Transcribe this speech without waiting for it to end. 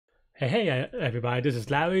Hey, everybody, this is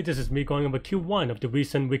Larry. This is me going over Q1 of the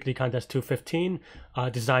recent weekly contest 215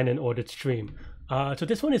 design and ordered stream. So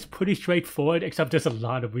this one is pretty straightforward, except there's a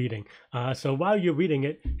lot of reading. So while you're reading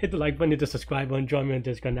it, hit the like button, hit the subscribe button, join me on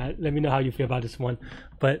Discord, let me know how you feel about this one.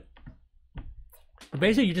 But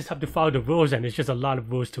basically, you just have to follow the rules, and it's just a lot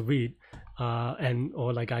of rules to read.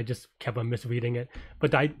 Or like I just kept on misreading it. But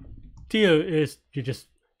the idea is you just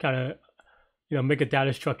kind of, make a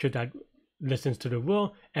data structure that listens to the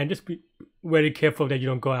rule, and just be very careful that you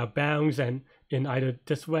don't go out of bounds and in either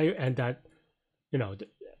this way, and that you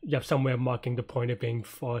have somewhere marking the point of being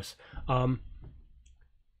false. You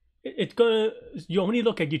only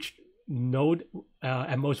look at each node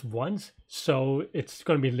at most once, so it's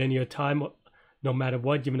gonna be linear time no matter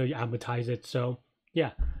what, even though you amortize it. So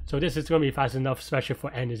yeah, so this is gonna be fast enough, especially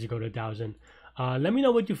for n as you go to 1,000. Let me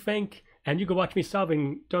know what you think, and you can watch me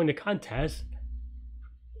solving during the contest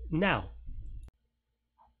now.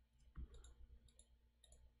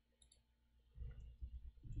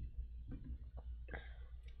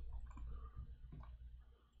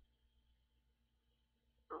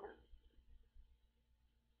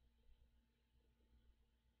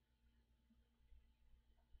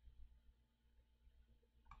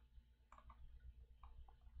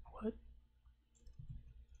 What?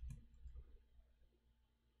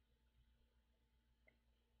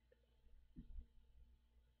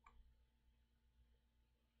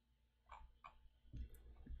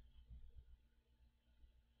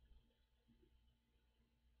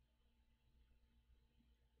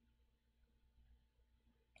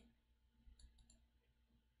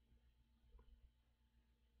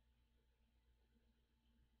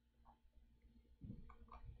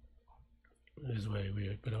 It is very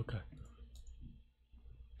weird, but okay.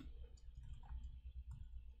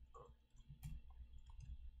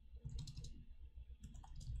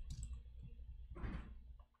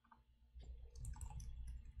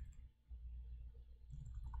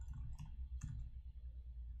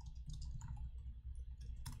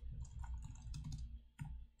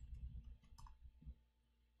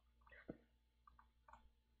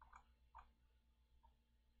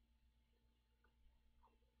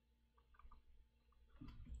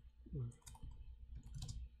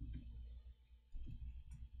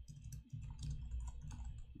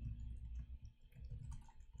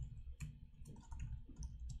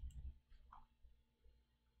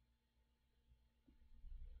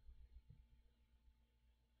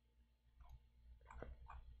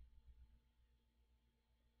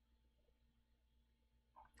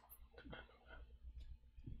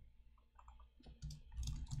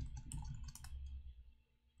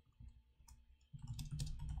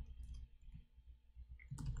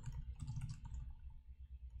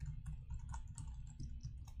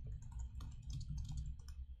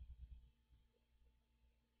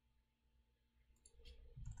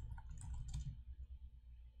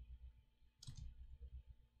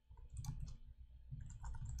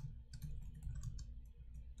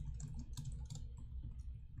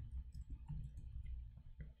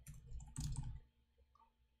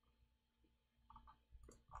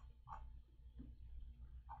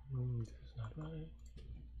 This is not right.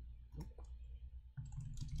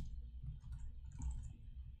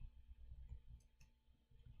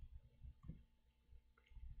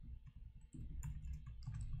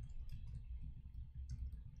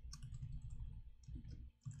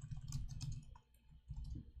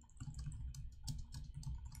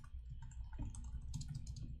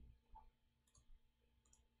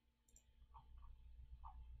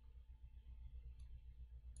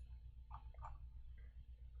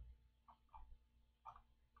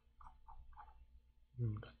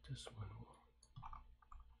 Got this one.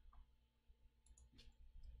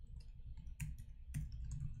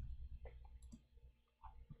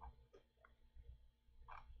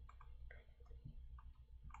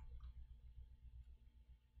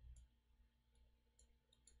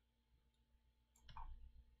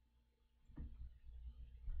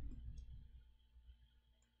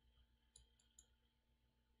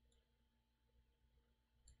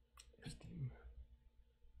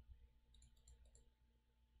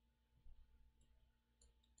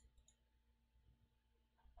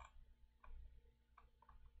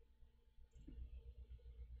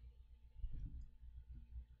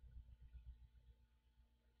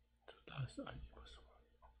 Plus I equals 1.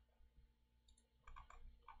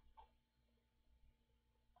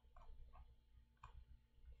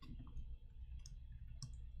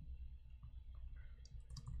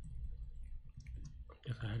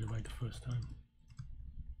 Guess I had it right the first time.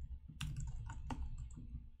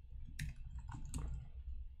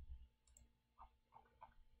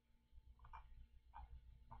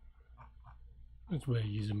 That's where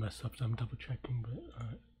user mess up, so I'm double checking, but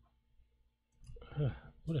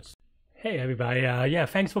what is... Hey everybody, yeah,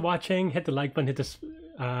 thanks for watching. Hit the like button, hit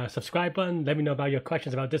the subscribe button. Let me know about your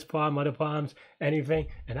questions about this problem, other problems, anything,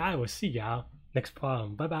 and I will see y'all next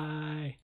problem. Bye bye.